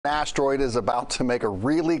An asteroid is about to make a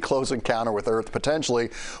really close encounter with Earth, potentially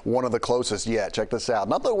one of the closest yet. Check this out.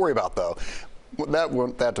 Nothing to worry about, though.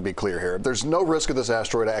 That to be clear here. There's no risk of this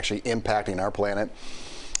asteroid actually impacting our planet.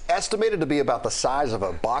 Estimated to be about the size of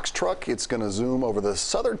a box truck, it's going to zoom over the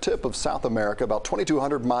southern tip of South America, about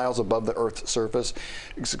 2,200 miles above the Earth's surface.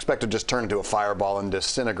 It's expected to just turn into a fireball and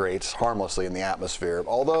disintegrate harmlessly in the atmosphere,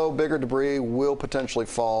 although bigger debris will potentially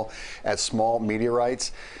fall as small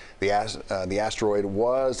meteorites. The asteroid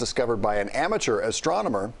was discovered by an amateur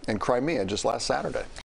astronomer in Crimea just last Saturday.